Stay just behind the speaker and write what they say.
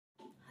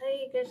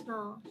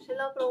Krishna,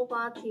 Srila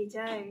Prabhupada ki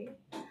Jai.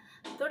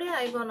 Today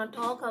I'm gonna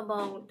talk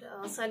about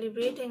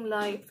celebrating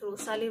life through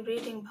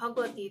celebrating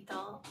Bhagavad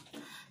Gita.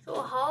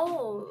 So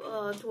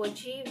how to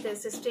achieve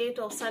this state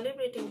of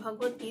celebrating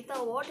Bhagavad Gita,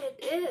 what it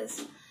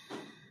is.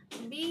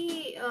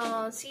 We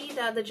see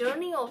that the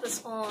journey of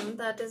ISKCON,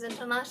 that is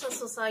International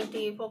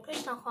Society for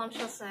Krishna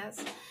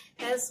Consciousness,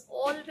 has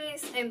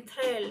always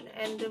enthralled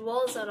and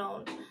revolves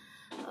around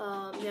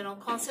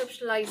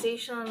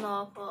conceptualization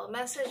of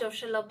message of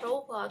Srila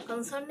Prabhupada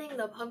concerning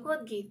the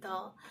Bhagavad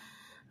Gita,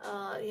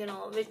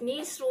 which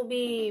needs to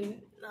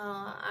be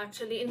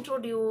actually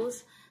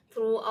introduced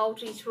through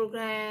outreach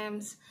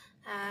programs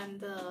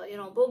and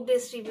book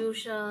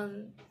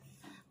distribution.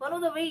 One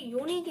of the very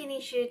unique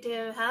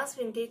initiative has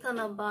been taken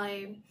up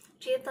by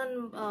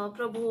Chetan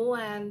Prabhu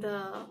and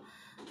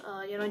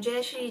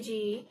Jai Shri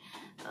Ji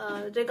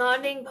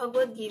regarding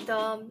Bhagavad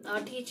Gita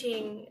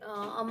teaching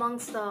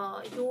amongst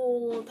the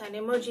youth and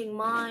emerging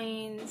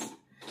minds.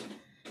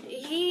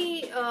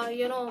 He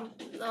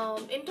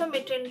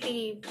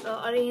intermittently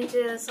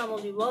arranges some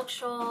of the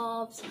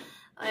workshops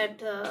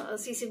at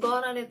C.C.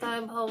 Gaura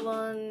Nitya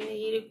Bhavan.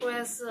 He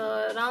requests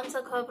Ram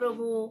Sakha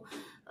Prabhu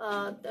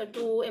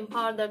to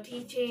impart the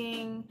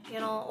teaching.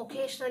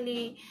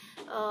 Occasionally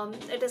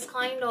it is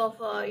kind of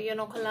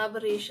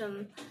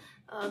collaboration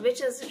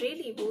which is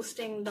really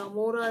boosting the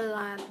moral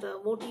and the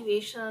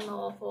motivation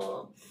of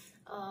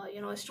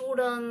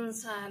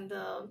students and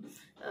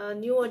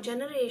newer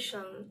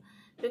generation,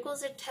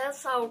 because it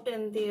helps out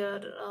in their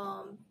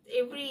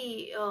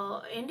every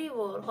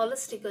endeavor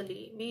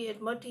holistically, be it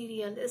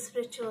material,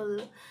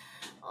 spiritual,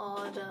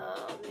 or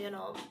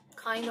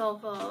kind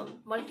of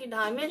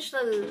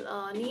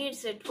multi-dimensional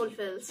needs it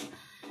fulfills.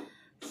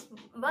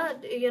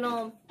 But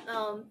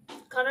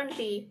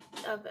currently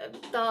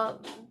the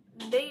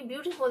very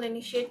beautiful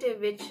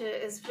initiative, which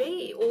is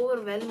very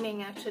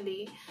overwhelming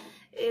actually,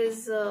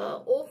 is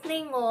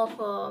opening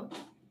of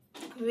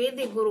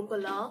Vedic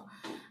Gurukula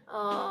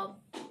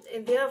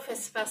in their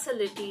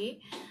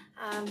facility,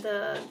 and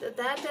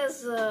that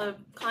is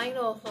kind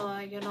of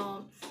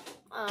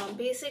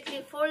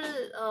basically full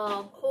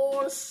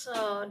course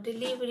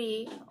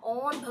delivery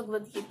on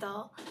Bhagavad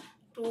Gita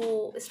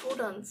to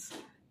students.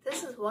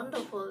 This is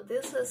wonderful.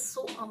 This is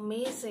so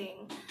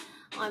amazing.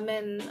 I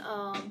mean,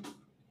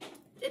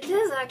 it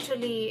is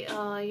actually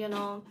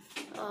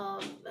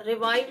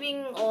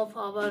reviving of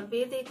our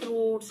Vedic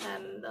roots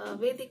and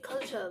Vedic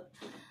culture,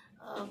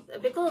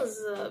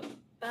 because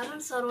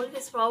parents are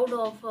always proud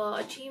of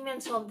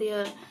achievements of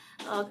their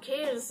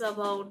kids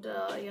about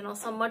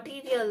some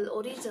material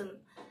origin,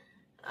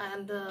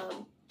 and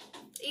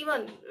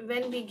even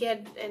when we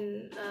get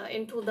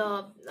into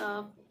the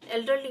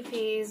elderly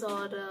phase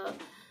or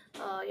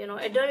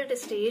adult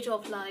stage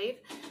of life,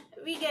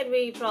 we get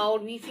very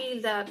proud. We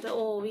feel that,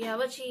 oh, we have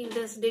achieved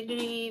this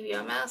degree, we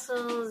are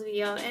masters,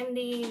 we are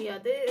MD, we are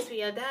this,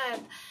 we are that,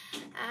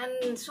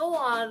 and so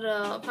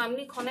our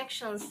family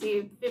connections,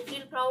 they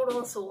feel proud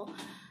also.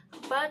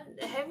 But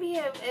have we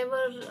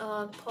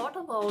ever thought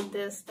about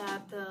this,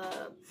 that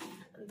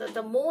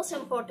the most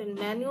important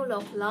manual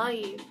of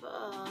life,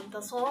 the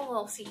song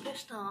of Sri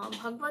Krishna,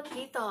 Bhagavad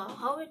Gita,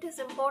 how it is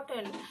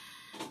important?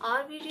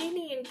 Are we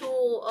really into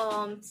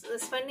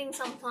spending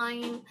some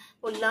time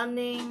for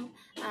learning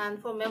and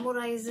for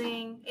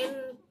memorizing?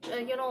 In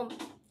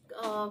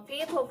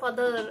faith of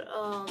other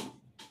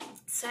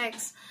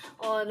sects,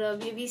 or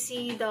we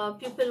see the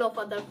people of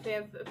other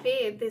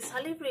faith, they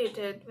celebrate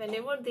it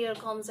whenever there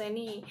comes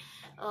any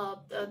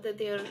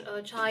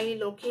their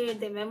child or kid,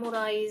 they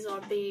memorize, or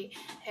they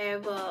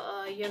have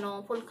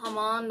full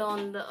command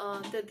on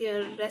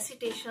their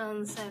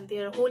recitations and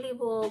their holy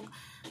book,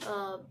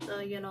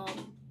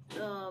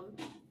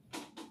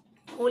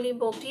 holy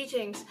book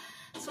teachings.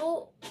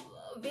 So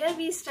where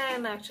we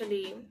stand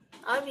actually,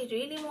 are we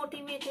really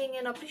motivating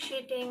and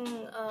appreciating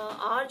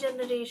our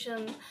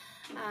generation?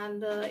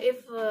 And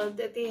if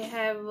they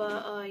have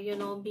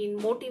been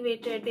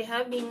motivated, they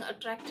have been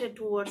attracted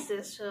towards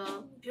this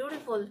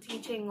beautiful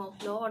teaching of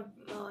Lord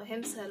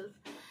himself.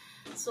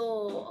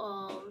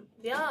 So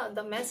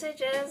the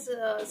message is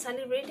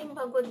celebrating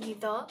Bhagavad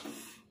Gita.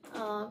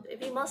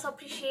 We must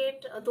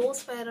appreciate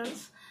those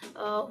parents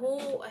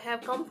who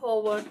have come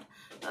forward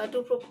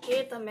to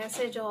propagate the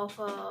message of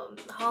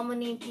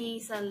harmony,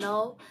 peace and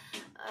love,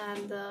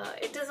 and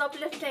it is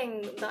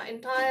uplifting the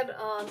entire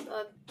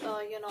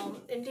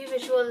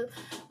individual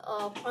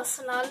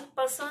person,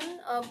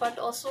 but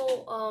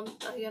also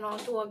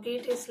to a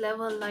greatest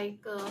level,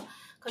 like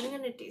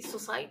communities,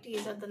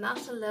 societies at the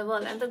national level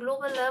and the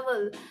global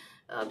level.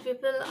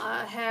 People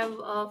have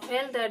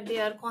felt that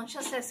their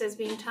consciousness is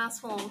being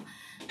transformed.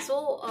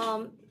 So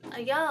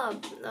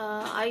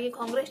I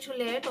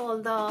congratulate all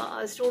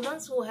the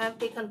students who have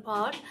taken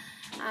part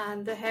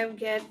and have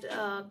get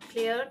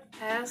cleared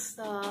as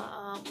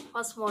the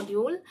first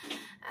module,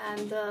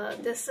 and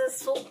this is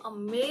so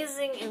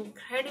amazing,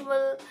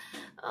 incredible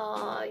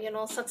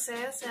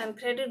success, and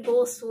credit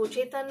goes to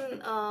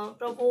Chetan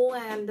Prabhu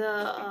and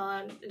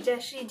Jai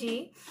Shri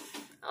Ji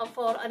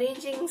for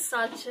arranging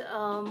such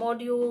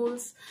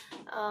modules,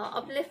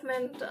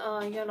 upliftment,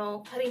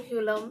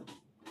 curriculum,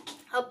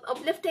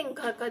 uplifting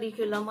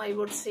curriculum, I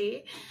would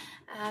say.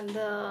 And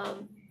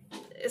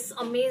it's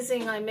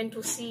amazing. I mean,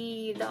 to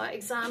see the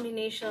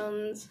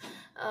examinations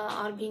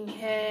are being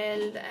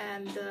held,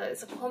 and a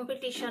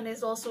competition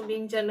is also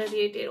being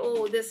generated.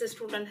 Oh, this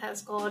student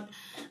has got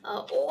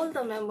all the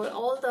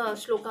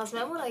shlokas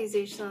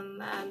memorization,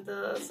 and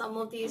some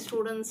of these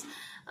students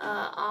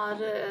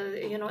are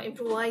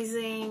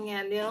improvising,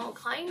 and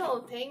kind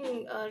of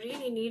thing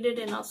really needed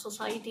in our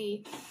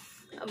society.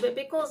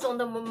 Because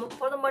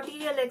for the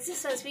material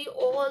existence, we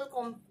all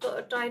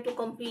try to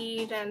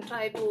compete and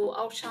try to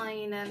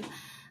outshine, and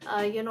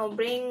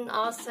bring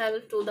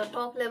ourselves to the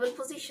top level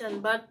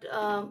position. But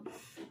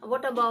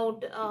what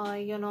about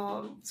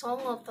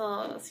song of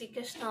the Sri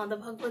Krishna, the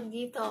Bhagavad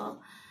Gita,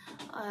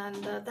 and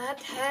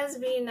that has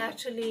been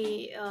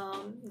actually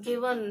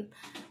given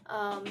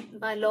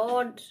by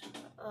Lord,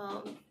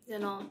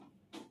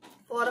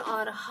 for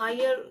our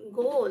higher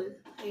goal.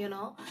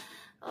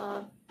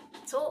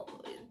 So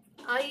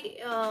I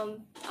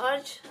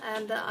urge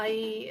and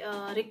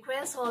I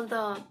request all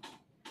the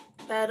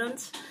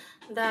parents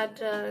that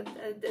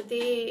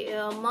they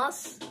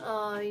must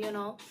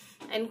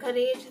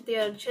encourage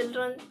their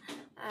children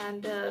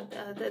and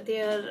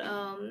their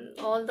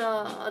all the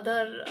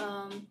other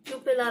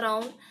pupil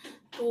around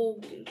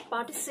to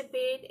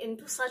participate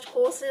into such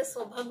courses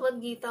of Bhagavad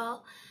Gita,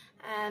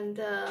 and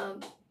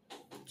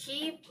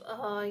keep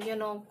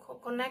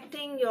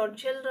connecting your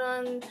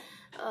children,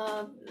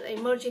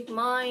 emerging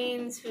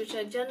minds,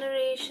 future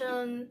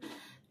generation,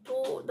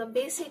 to the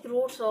basic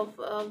roots of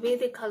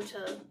Vedic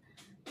culture.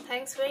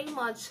 Thanks very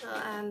much,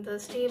 and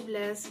stay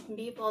blessed,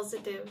 be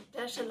positive.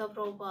 Jai Srila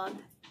Prabhupada.